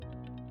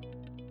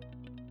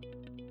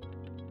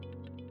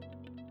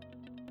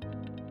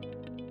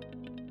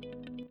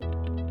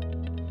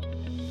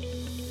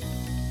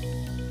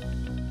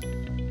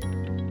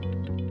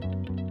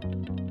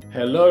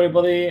Hello,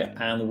 everybody,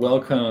 and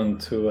welcome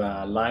to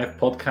a live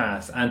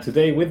podcast. And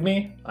today with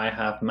me, I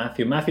have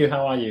Matthew. Matthew,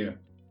 how are you?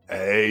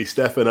 Hey,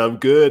 Stefan, I'm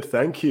good.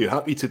 Thank you.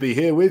 Happy to be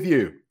here with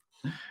you.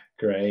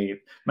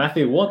 Great.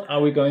 Matthew, what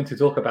are we going to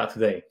talk about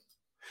today?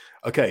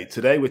 Okay,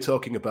 today we're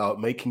talking about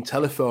making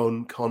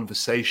telephone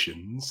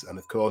conversations. And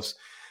of course,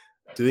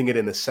 doing it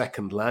in a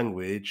second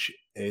language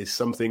is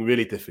something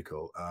really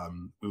difficult.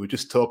 We were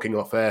just talking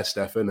off air,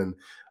 Stefan, and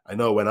I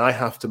know when I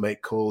have to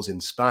make calls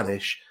in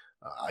Spanish,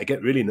 I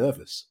get really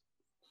nervous.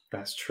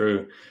 That's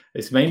true.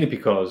 It's mainly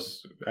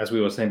because, as we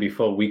were saying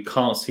before, we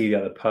can't see the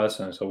other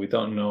person. So we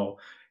don't know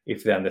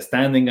if they're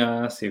understanding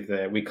us,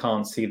 we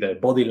can't see their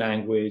body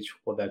language,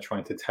 what they're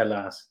trying to tell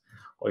us,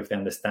 or if they're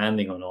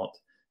understanding or not.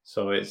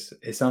 So it's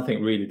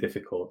something really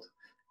difficult.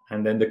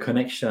 And then the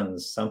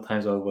connections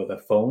sometimes over the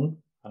phone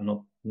are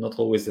not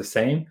always the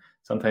same.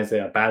 Sometimes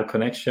they are bad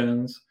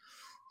connections.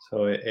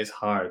 So it's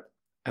hard.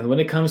 And when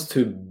it comes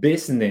to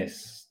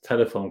business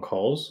telephone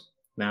calls,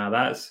 now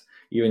that's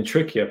even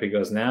trickier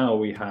because now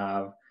we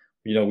have,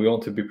 we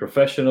want to be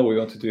professional, we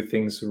want to do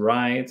things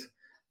right.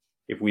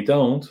 If we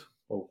don't,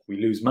 well, we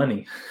lose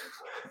money.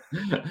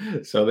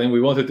 So then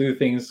we want to do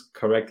things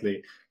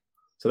correctly.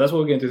 So that's what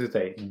we're going to do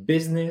today,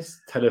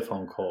 business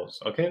telephone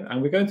calls, okay? And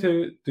we're going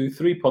to do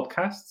 3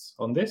 podcasts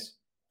on this.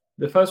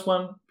 The first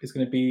one is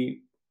going to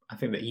be, I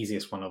think, the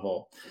easiest one of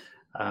all.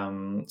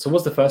 So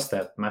what's the first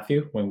step,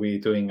 Matthew, when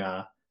we're doing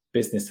a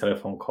business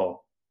telephone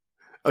call?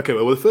 Okay,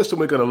 well, the first one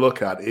we're going to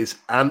look at is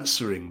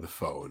answering the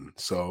phone.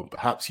 So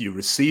perhaps you're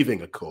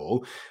receiving a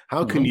call.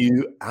 How can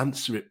you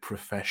answer it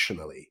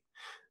professionally?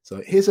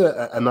 So here's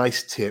a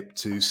nice tip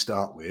to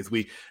start with.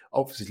 We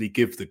obviously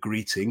give the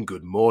greeting,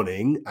 good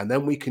morning, and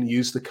then we can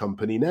use the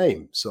company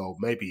name. So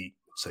maybe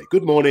say,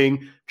 good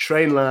morning,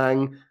 Train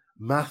Lang,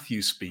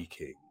 Matthew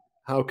speaking.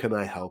 How can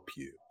I help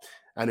you?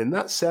 And in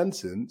that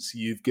sentence,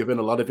 you've given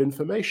a lot of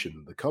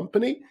information, the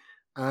company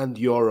and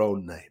your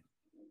own name.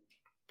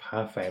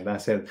 Perfect.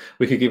 That's it.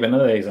 We could give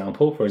another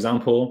example. For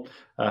example,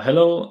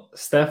 hello,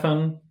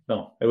 Stefan.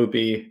 No, it would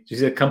be, do you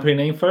see the company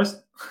name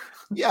first?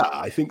 Yeah,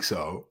 I think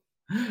so.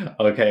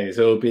 Okay,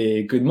 so it would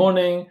be good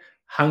morning,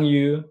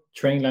 Hangyu,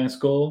 Train Line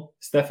School,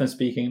 Stefan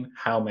speaking.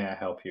 How may I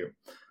help you?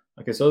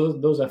 Okay, so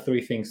those are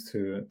 3 things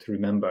to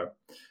remember.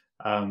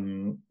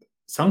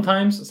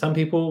 Sometimes some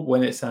people,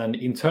 when it's an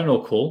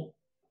internal call,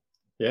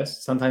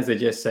 yes, sometimes they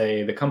just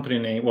say the company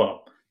name.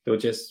 Well, they'll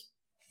just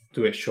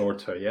do it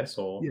shorter, yes,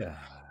 or Yeah.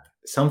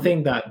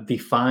 something that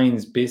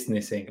defines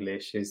business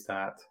English is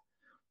that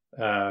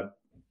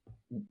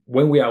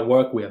when we are at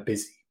work, we are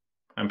busy.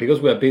 And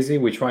because we are busy,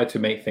 we try to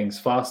make things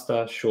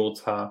faster,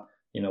 shorter.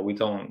 We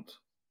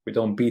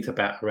don't beat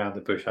about around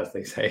the bush, as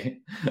they say.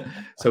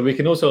 So we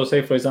can also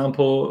say, for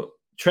example,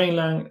 Train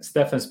Lang,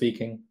 Stefan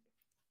speaking,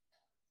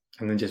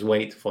 and then just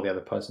wait for the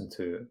other person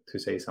to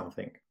say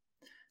something.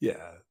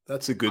 Yeah,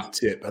 that's a good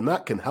tip. And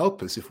that can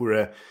help us if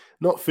we're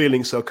not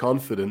feeling so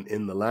confident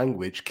in the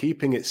language.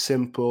 Keeping it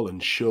simple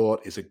and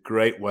short is a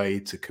great way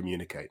to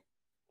communicate.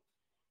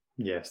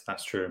 Yes,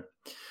 that's true.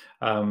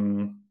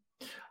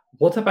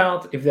 What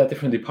about if there are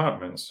different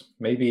departments?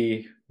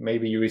 Maybe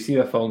you receive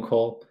a phone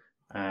call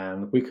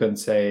and we can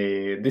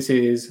say, this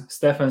is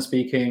Stefan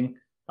speaking,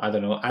 I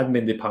don't know,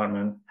 admin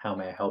department, how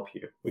may I help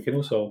you? We can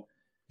also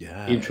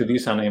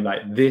introduce our name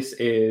like, this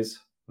is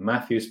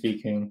Matthew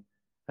speaking,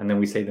 and then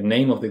we say the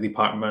name of the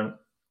department.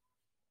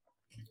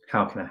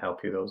 How can I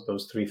help you?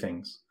 Those 3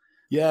 things.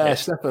 Yeah,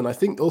 Stefan, I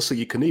think also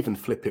you can even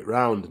flip it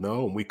round,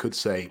 no? And we could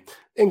say,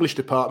 English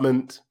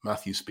department,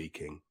 Matthew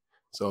speaking.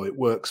 So it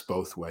works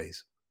both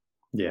ways.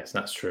 Yes,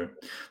 that's true.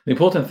 The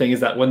important thing is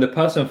that when the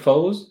person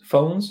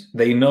phones,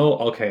 they know,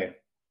 okay,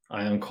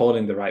 I am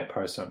calling the right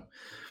person.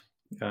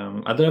 I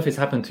don't know if it's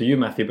happened to you,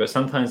 Matthew, but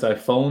sometimes I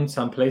phone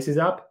some places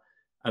up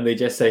and they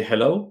just say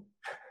hello.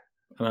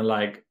 And I'm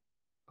like,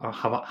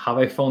 have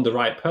I phoned the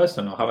right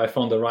person, or have I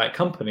phoned the right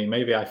company?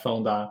 Maybe I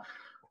phoned a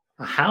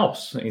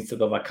house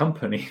instead of a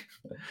company.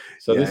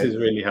 So this is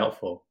really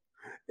helpful.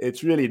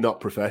 It's really not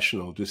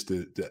professional just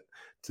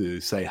to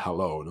say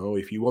hello. No,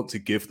 if you want to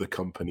give the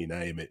company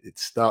name, it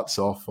starts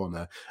off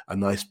on a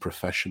nice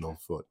professional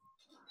foot.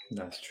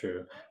 That's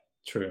true.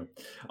 True.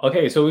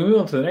 Okay, so we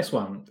move on to the next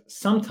one.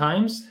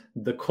 Sometimes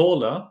the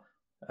caller,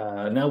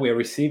 now we are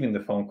receiving the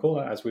phone call,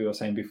 as we were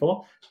saying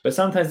before, but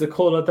sometimes the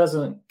caller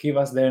doesn't give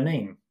us their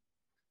name.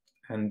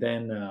 And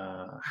then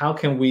how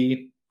can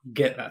we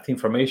get that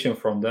information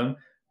from them,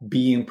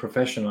 being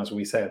professional, as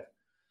we said?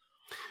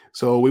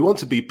 So we want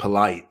to be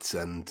polite,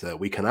 and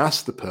we can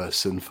ask the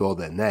person for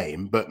their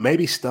name, but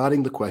maybe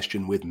starting the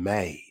question with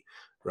may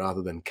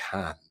rather than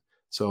can.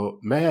 So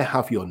may I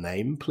have your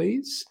name,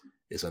 please?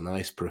 Is a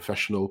nice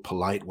professional,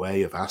 polite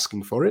way of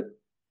asking for it.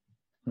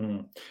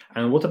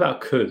 And what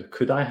about could?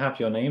 Could I have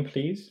your name,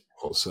 please?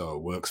 Also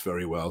works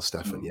very well,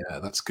 Stefan. Yeah,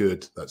 that's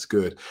good. That's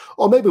good.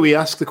 Or maybe we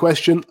ask the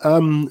question,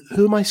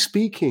 who am I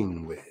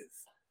speaking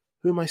with?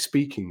 Who am I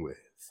speaking with?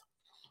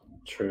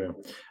 True.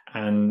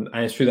 And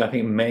it's true that I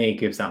think may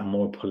gives that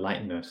more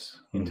politeness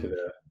into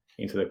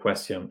the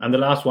question. And the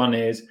last one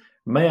is,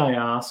 may I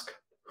ask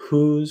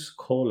who's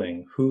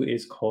calling? Who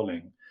is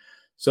calling?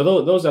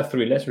 So those are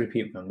three. Let's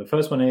repeat them. The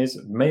first one is,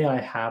 may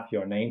I have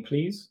your name,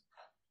 please?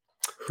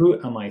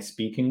 Who am I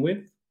speaking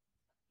with?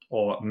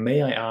 Or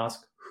may I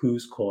ask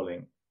who's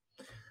calling?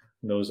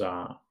 Those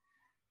are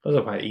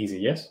quite easy,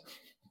 yes?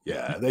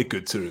 Yeah, they're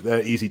good too.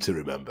 They're easy to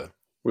remember.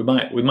 We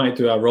might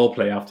do a role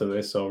play after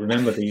this, so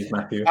remember these,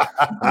 Matthew.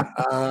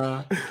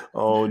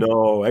 Oh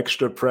no,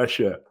 extra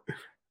pressure.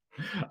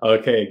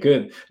 Okay,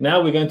 good.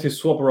 Now we're going to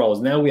swap roles.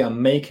 Now we are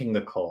making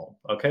the call,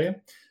 okay?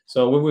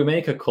 So when we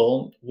make a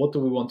call, what do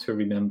we want to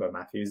remember,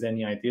 Matthew? Is there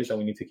any ideas that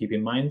we need to keep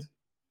in mind?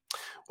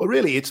 Well,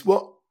 really, it's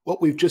what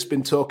we've just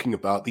been talking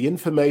about, the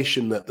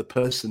information that the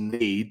person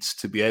needs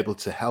to be able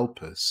to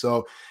help us.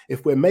 So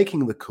if we're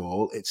making the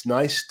call, it's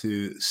nice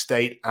to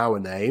state our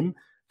name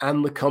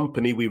and the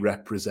company we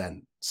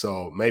represent.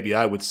 So maybe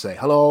I would say,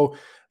 hello,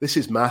 this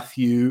is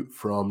Matthew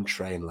from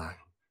Trainlang.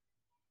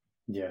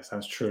 Yes,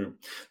 that's true.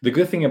 The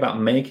good thing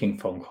about making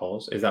phone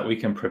calls is that we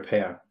can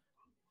prepare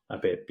a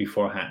bit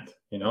beforehand,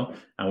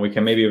 and we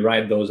can maybe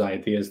write those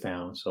ideas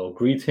down. So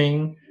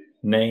greeting,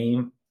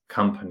 name,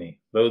 company.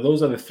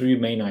 Those are the three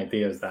main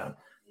ideas that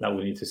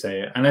we need to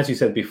say. And as you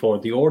said before,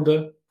 the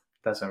order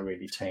doesn't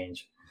really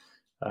change.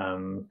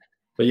 But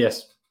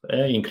yes,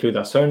 include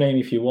our surname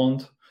if you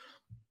want.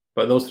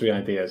 But those three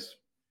ideas.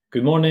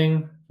 Good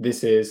morning.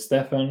 This is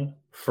Stefan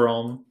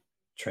from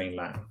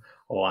Trainlang,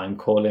 or I'm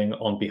calling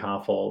on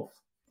behalf of,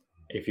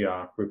 if you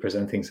are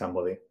representing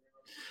somebody.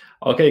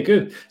 Okay,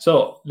 good.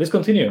 So let's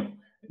continue.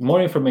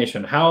 More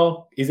information.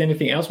 Is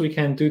anything else we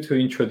can do to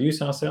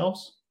introduce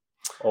ourselves?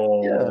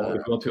 Or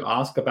if you want to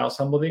ask about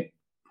somebody?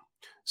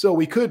 So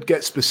we could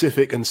get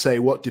specific and say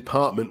what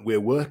department we're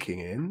working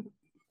in.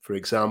 For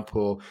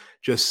example,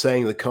 just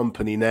saying the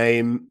company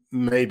name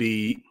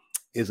maybe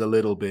is a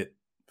little bit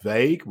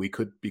vague. We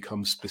could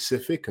become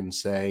specific and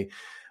say,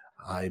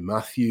 I'm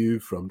Matthew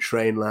from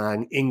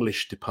Trainlang,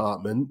 English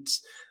department.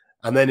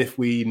 And then if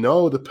we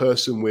know the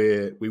person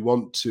we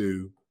want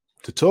to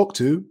talk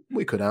to,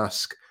 we could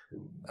ask,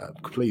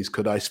 please,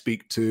 could I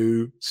speak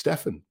to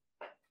Stefan?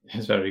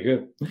 It's very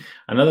good.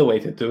 Another way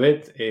to do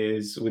it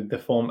is with the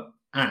form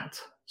at.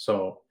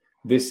 So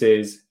this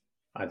is,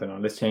 I don't know,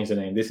 let's change the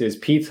name. This is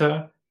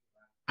Peter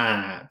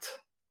at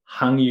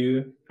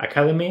Hangyu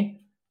Academy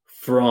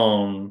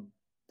from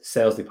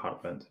sales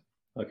department.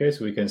 Okay,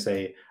 so we can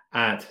say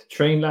at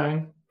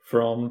Trainlang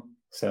from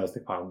sales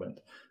department.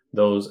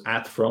 Those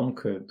at from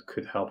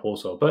could help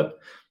also. But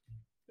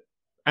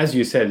as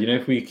you said,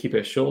 if we keep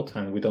it short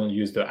and we don't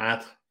use the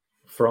at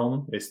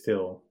from, it's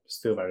still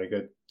very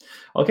good.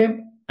 Okay,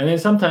 and then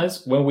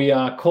sometimes when we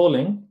are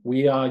calling,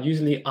 we are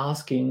usually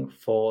asking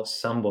for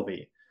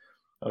somebody.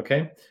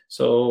 Okay,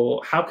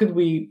 so how could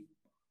we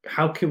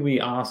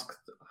ask,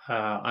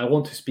 I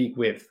want to speak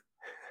with,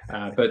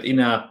 but in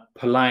a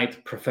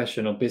polite,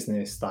 professional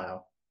business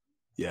style?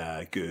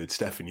 Yeah, good,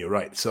 Stefan, you're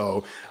right.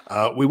 So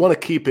we want to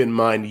keep in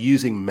mind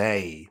using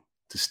may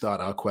to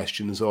start our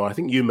questions, or I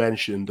think you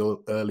mentioned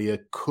earlier,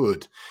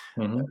 could.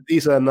 Mm-hmm.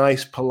 These are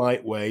nice,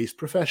 polite ways,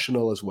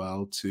 professional as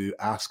well, to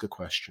ask a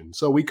question.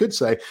 So we could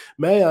say,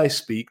 may I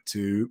speak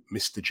to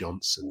Mr.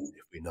 Johnson,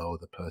 if we know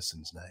the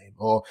person's name?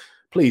 Or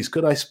please,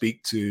 could I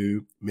speak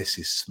to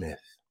Mrs.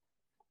 Smith?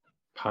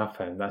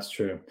 Perfect, that's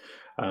true.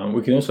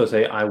 We can also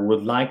say, I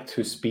would like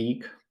to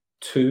speak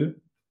to,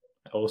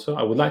 also,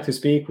 I would like to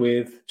speak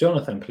with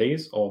Jonathan,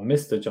 please, or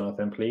Mr.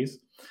 Jonathan, please.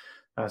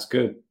 That's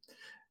good.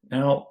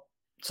 Now,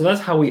 so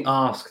that's how we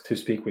ask to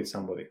speak with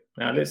somebody.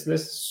 Now let's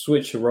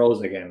switch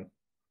roles again.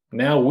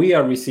 Now we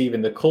are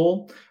receiving the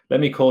call. Let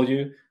me call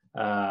you,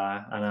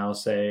 and I'll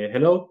say,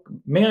 hello,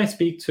 may I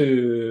speak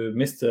to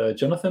Mr.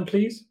 Jonathan,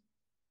 please?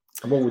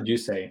 And what would you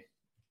say?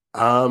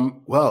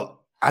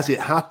 Well, as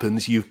it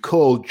happens, you've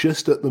called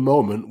just at the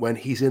moment when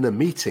he's in a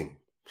meeting.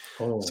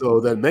 Oh. So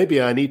then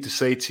maybe I need to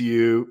say to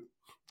you,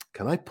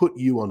 can I put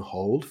you on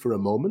hold for a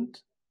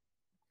moment?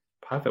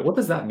 Perfect. What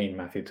does that mean,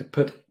 Matthew? To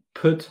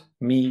put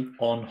me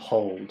on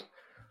hold.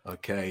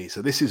 Okay,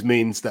 so this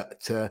means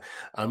that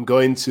I'm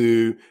going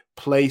to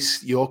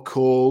place your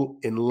call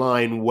in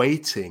line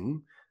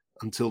waiting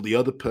until the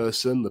other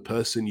person, the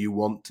person you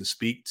want to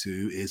speak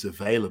to, is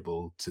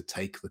available to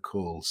take the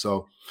call.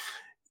 So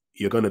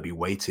you're going to be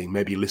waiting,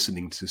 maybe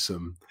listening to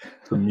some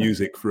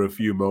music for a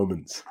few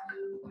moments.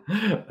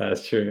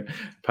 That's true.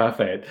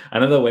 Perfect.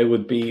 Another way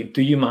would be,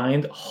 do you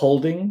mind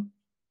holding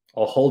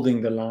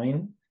the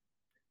line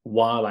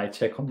while I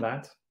check on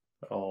that?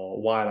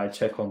 Or while I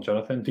check on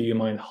Jonathan, do you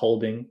mind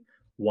holding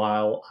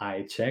while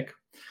I check?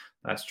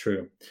 That's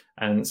true.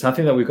 And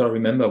something that we've got to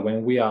remember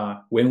when we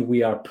are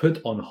put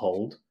on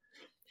hold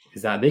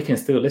is that they can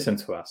still listen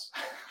to us.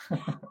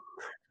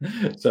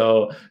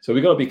 So we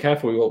got to be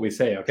careful with what we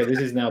say. Okay, this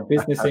is now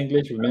business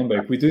English. Remember,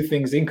 if we do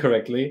things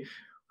incorrectly,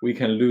 we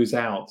can lose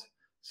out.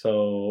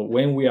 So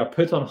when we are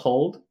put on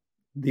hold,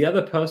 the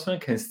other person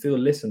can still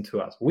listen to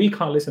us. We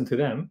can't listen to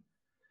them.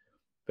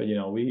 But,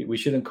 we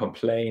shouldn't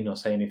complain or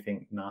say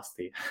anything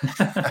nasty.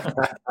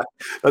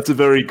 That's a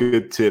very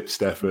good tip,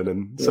 Stefan,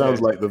 and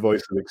sounds like the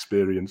voice of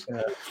experience.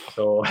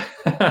 So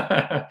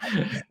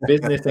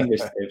business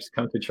English tips,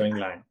 come to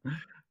Trainlang.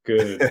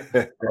 Good.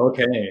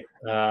 Okay.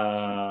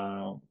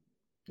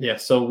 Yeah.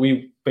 So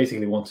we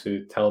basically want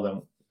to tell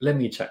them, let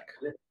me check.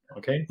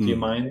 Okay. Do you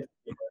mind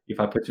if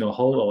I put you on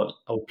hold,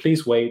 or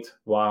please wait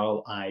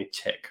while I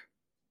check?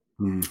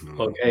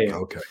 Okay.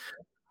 Okay.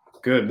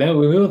 Good. Then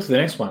we move on to the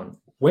next one.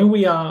 When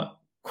we are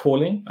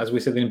calling, as we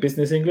said in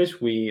business English,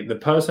 the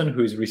person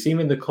who is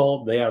receiving the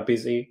call, they are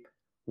busy.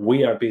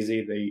 We are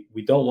busy.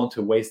 We don't want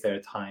to waste their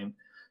time.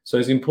 So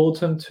it's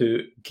important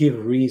to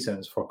give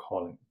reasons for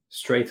calling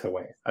straight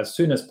away, as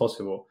soon as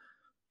possible.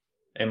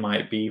 It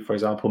might be, for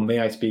example, may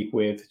I speak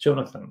with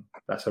Jonathan?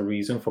 That's a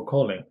reason for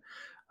calling.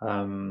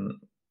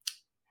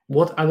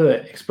 What other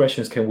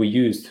expressions can we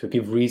use to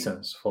give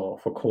reasons for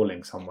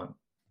calling someone?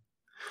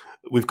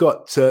 We've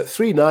got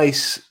 3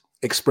 nice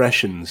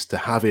expressions to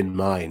have in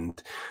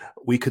mind.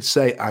 We could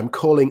say, I'm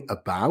calling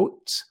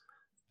about,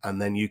 and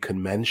then you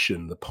can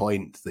mention the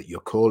point that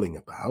you're calling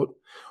about.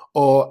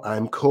 Or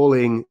I'm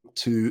calling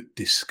to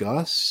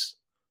discuss.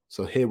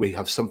 So here we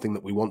have something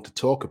that we want to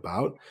talk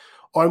about.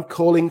 Or I'm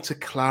calling to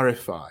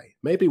clarify.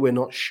 Maybe we're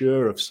not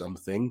sure of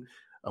something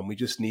and we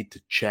just need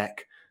to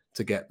check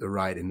to get the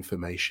right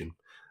information.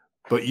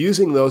 But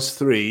using those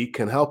 3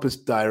 can help us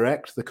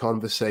direct the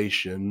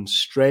conversation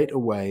straight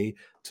away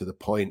to the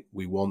point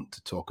we want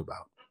to talk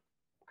about.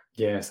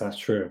 Yes, that's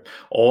true.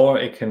 Or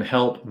it can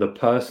help the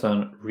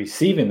person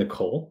receiving the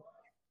call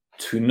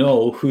to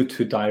know who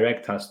to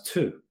direct us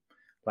to.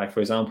 Like,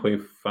 for example,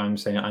 if I'm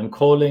saying, I'm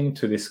calling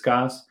to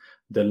discuss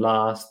the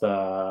last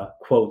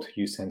quote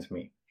you sent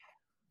me.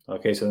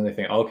 Okay, so then they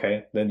think,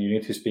 okay, then you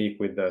need to speak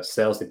with the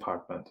sales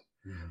department.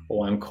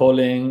 Or I'm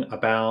calling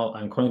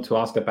to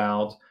ask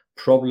about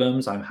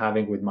problems I'm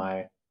having with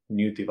my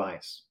new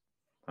device.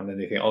 And then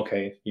they think,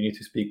 okay, you need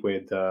to speak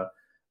with the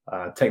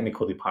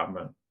technical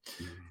department.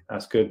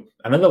 That's good.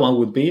 Another one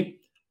would be,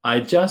 I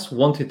just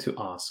wanted to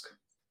ask.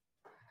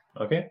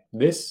 Okay,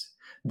 this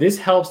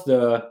helps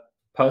the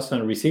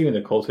person receiving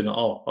the call to know,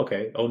 oh,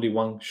 okay, only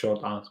one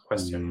short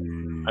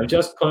question. I'm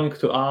just going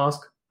to ask,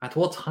 at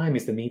what time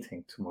is the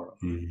meeting tomorrow?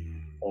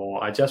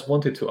 Or I just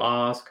wanted to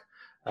ask,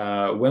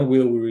 when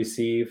will we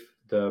receive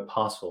the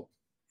parcel?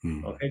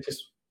 Okay,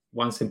 just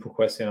one simple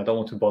question. I don't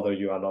want to bother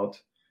you a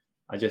lot.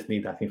 I just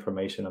need that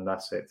information, and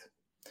that's it.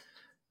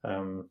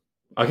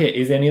 Okay,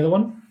 is there any other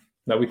one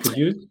that we could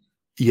use?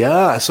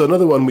 Yeah, so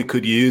another one we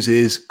could use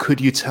is,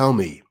 could you tell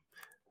me?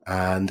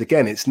 And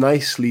again, it's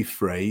nicely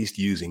phrased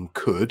using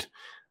could.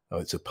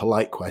 It's a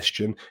polite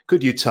question.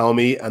 Could you tell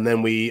me? And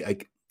then we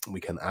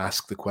can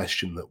ask the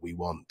question that we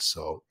want.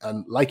 So,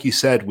 and like you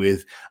said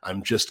with,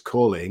 I'm just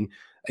calling,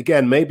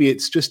 again, maybe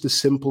it's just a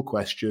simple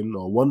question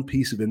or one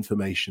piece of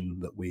information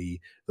that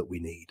we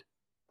need.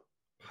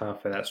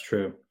 Perfect, that's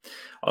true.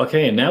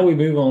 Okay, now we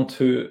move on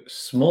to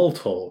small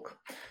talk.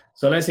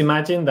 So let's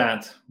imagine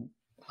that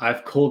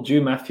I've called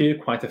you, Matthew,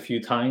 quite a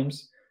few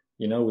times.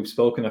 You know, we've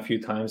spoken a few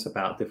times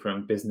about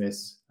different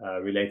business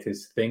related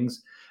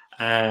things.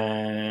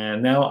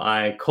 And now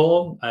I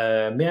call,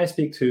 may I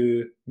speak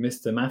to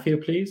Mr. Matthew,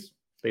 please?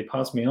 They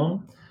pass me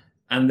on.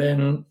 And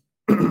then,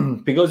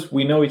 because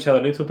we know each other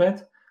a little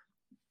bit,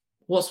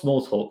 what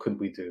small talk could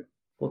we do?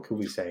 What could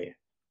we say?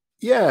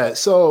 Yeah,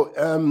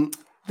 so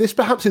this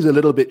perhaps is a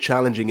little bit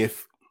challenging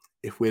if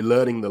we're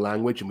learning the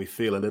language and we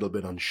feel a little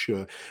bit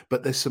unsure,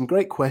 but there's some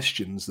great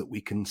questions that we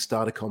can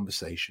start a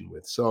conversation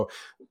with. So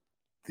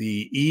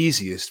the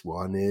easiest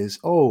one is,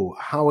 oh,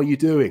 how are you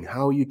doing?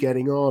 How are you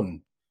getting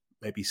on?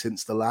 Maybe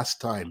since the last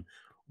time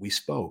we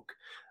spoke.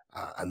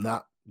 And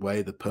that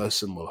way the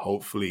person will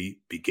hopefully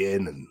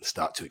begin and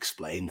start to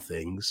explain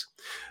things.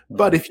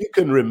 But if you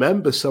can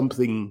remember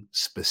something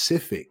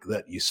specific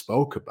that you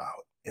spoke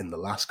about in the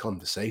last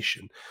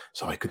conversation,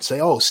 so I could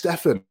say, oh,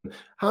 Stefan,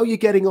 how are you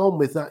getting on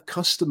with that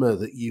customer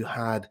that you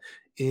had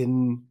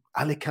in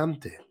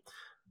Alicante?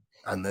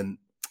 And then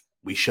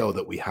we show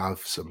that we have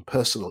some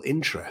personal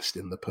interest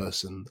in the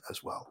person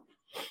as well.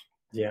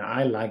 Yeah,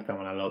 I like that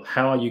one a lot.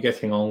 How are you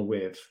getting on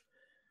with?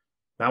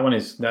 That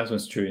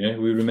one's true. You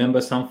know, we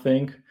remember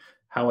something.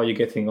 How are you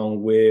getting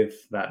on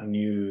with that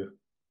new,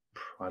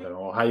 I don't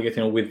know, how are you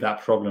getting on with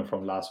that problem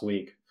from last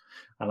week?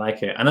 I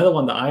like it. Another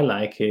one that I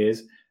like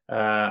is,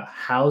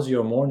 how's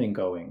your morning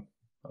going?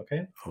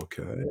 Okay.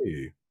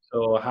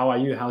 So how are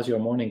you? How's your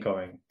morning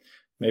going?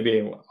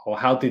 Maybe, or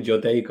how did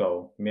your day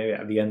go? Maybe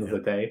at the end of the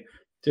day,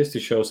 just to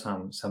show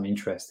some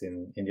interest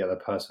in the other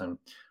person.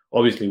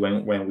 Obviously,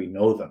 when we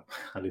know them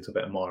a little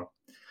bit more.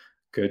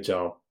 Good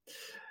job.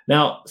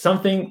 Now,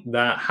 something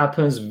that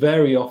happens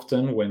very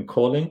often when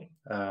calling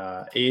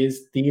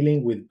is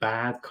dealing with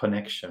bad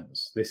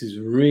connections. This is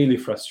really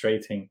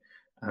frustrating,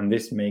 and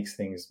this makes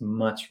things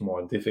much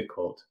more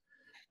difficult.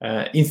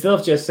 Instead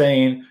of just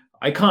saying,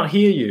 I can't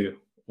hear you.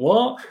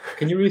 What?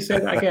 Can you re-say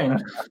that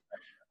again?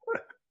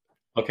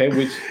 Okay,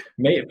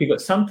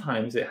 because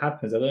sometimes it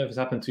happens. I don't know if it's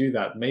happened to you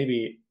that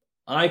maybe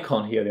I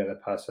can't hear the other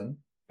person,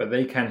 but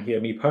they can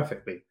hear me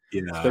perfectly.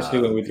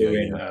 Especially when we're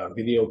doing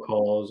video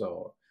calls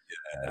or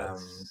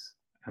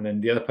and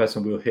then the other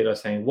person will hear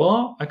us saying,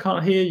 what? I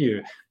can't hear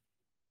you.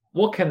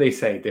 what can they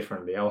say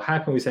differently, or how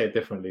can we say it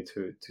differently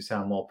to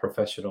sound more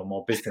professional,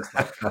 more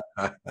business-like?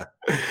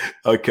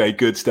 Okay,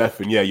 good,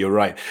 Stefan. Yeah, you're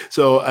right.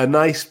 So a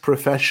nice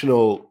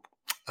professional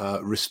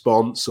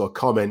response or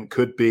comment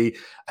could be,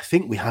 I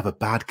think we have a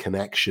bad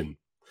connection.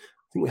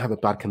 I think we have a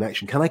bad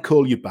connection. Can I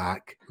call you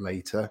back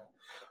later?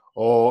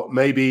 Or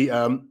maybe,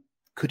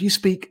 could you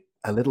speak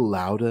a little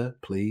louder,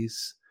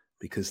 please?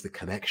 Because the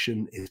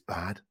connection is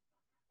bad.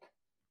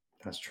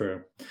 That's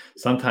true.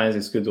 Sometimes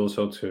it's good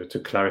also to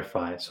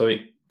clarify.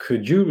 Sorry,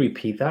 could you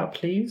repeat that,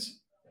 please?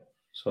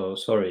 So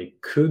sorry,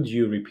 could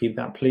you repeat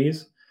that,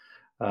 please?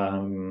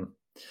 And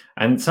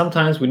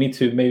sometimes we need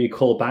to maybe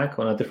call back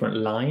on a different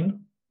line.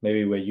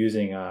 Maybe we're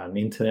using an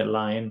internet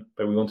line,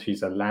 but we want to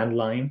use a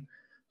landline.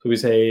 So we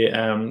say,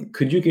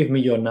 could you give me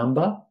your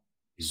number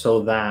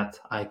so that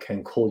I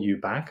can call you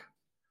back?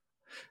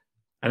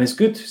 And it's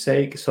good to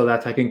say, so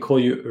that I can call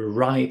you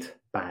right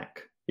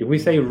back. If we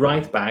say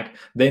right back,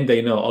 then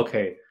they know,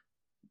 okay,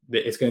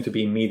 it's going to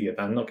be immediate.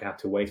 I'm not going to have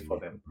to wait for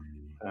them.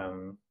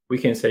 We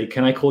can say,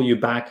 can I call you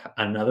back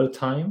another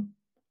time?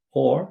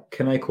 Or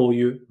can I call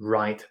you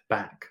right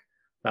back?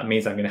 That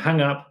means I'm going to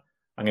hang up,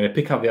 I'm going to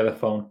pick up the other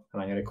phone,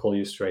 and I'm going to call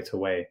you straight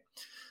away.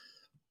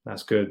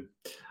 That's good.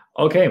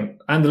 Okay,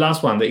 and the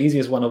last one, the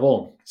easiest one of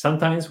all.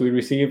 Sometimes we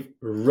receive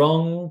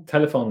wrong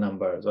telephone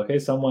numbers. Okay,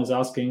 someone's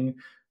asking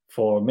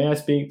for, may I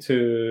speak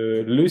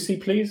to Lucy,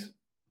 please?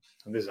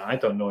 And this, I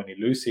don't know any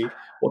Lucy.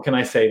 What can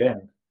I say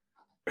then?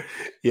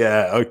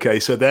 Yeah, okay.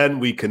 So then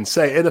we can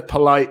say in a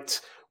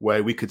polite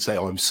way, we could say,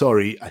 oh, I'm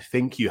sorry, I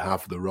think you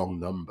have the wrong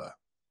number.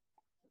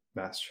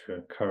 That's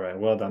true. Correct.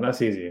 Well done.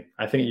 That's easy.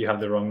 I think you have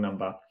the wrong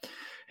number.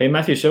 Hey,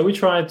 Matthew, shall we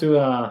try to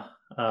a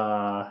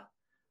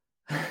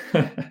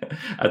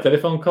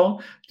telephone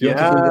call? Do you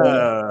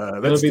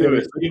want to be the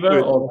receiver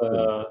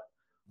or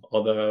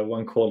the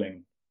one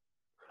calling?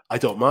 I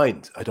don't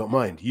mind.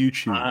 You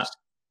choose.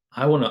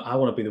 I want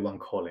to be the one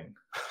calling.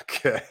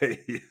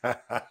 Okay.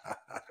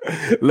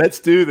 Let's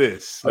do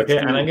this. Okay,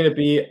 and I'm gonna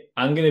be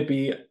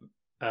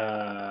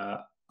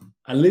a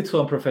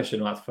little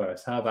unprofessional at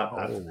first. How about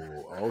that?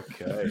 Oh,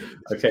 okay.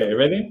 Okay,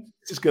 ready?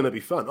 This is going to be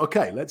fun.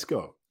 Okay, let's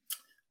go.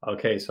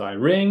 Okay, so I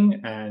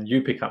ring and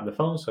you pick up the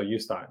phone, so you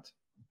start.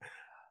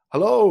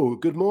 Hello,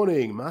 good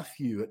morning.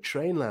 Matthew at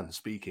Trainland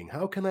speaking.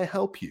 How can I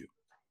help you?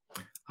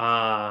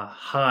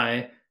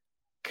 Hi.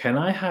 Can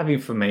I have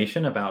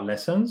information about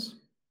lessons?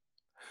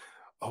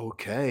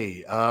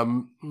 Okay.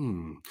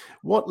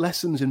 What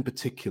lessons in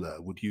particular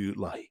would you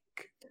like?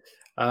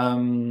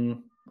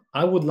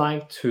 I would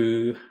like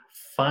to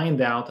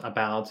find out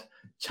about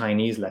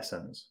Chinese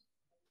lessons.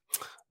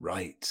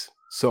 Right.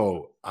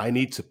 So I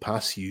need to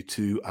pass you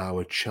to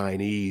our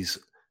Chinese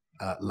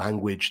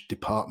language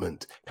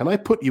department. Can I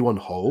put you on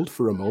hold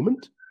for a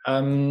moment?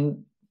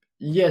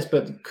 Yes,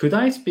 but could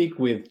I speak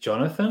with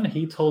Jonathan?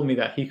 He told me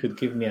that he could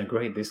give me a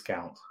great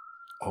discount.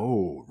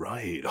 Oh,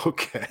 right.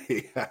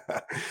 Okay.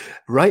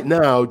 Right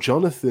now,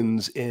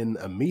 Jonathan's in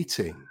a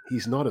meeting.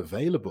 He's not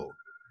available.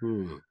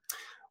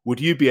 Would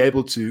you be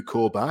able to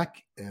call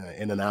back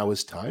in an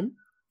hour's time?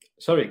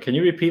 Sorry, can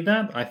you repeat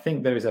that? I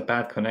think there is a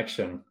bad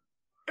connection.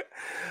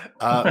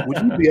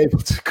 Would you be able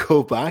to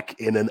call back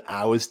in an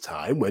hour's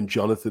time when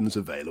Jonathan's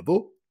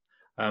available?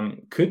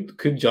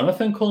 Could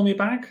Jonathan call me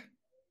back?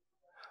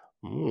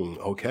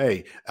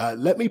 Okay.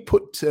 Let me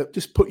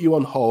just put you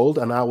on hold,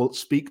 and I will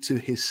speak to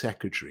his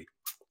secretary.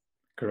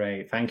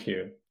 Great, thank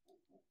you.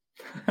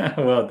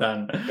 Well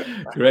done.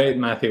 Great,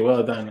 Matthew.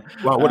 Well done.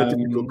 Wow, what a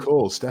difficult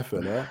call,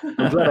 Stefan.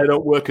 I'm glad I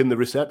don't work in the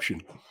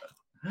reception.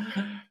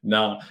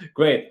 No,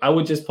 great. I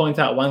would just point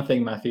out one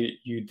thing, Matthew.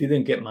 You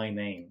didn't get my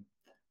name.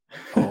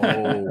 Oh,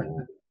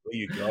 there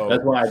you go.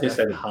 That's why I just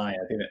said hi.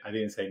 I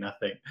didn't say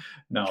nothing.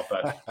 No,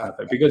 but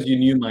because you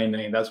knew my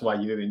name, that's why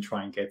you didn't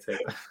try and get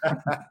it.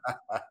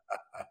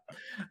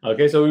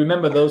 Okay, so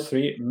remember those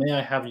three. May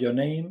I have your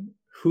name?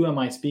 Who am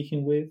I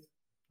speaking with?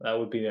 That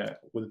would be a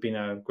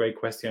great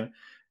question.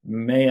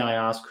 May I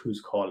ask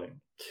who's calling?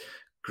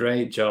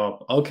 Great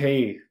job.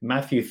 Okay,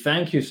 Matthew,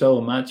 thank you so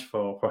much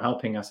for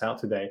helping us out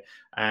today.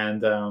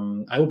 And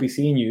I will be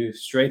seeing you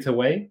straight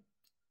away.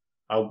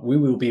 We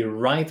will be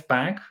right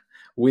back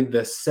with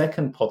the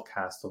second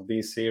podcast of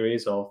this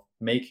series of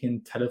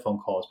making telephone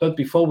calls. But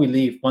before we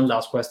leave, one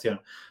last question.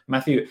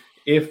 Matthew,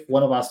 if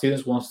one of our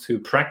students wants to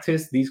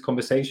practice these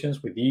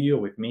conversations with you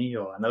or with me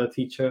or another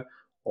teacher,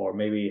 or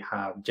maybe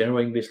have general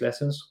English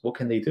lessons, what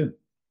can they do?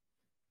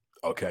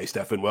 Okay,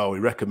 Stefan. Well, we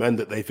recommend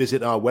that they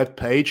visit our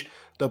webpage,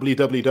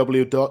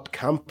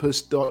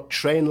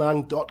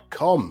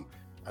 www.campus.trainlang.com.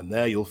 And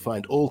there you'll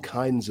find all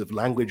kinds of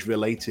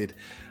language-related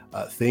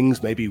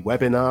things, maybe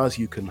webinars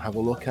you can have a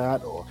look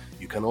at, or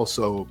you can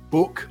also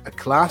book a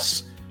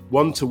class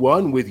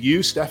one-to-one with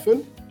you,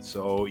 Stefan.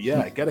 So,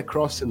 yeah, get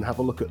across and have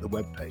a look at the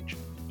webpage.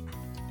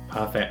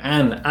 Perfect.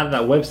 And at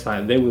that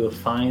website, they will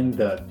find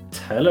the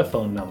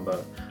telephone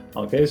number.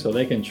 Okay, so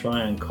they can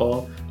try and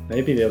call.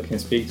 Maybe they can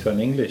speak to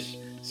an English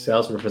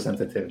sales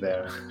representative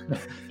there.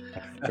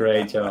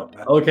 Great job.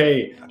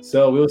 Okay,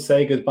 so we'll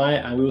say goodbye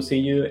and we'll see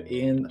you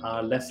in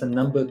our lesson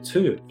number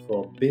 2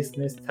 for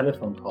business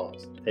telephone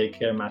calls. Take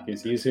care, Matthew.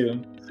 See you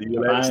soon. See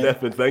you Bye. later,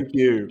 Stefan. Thank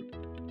you.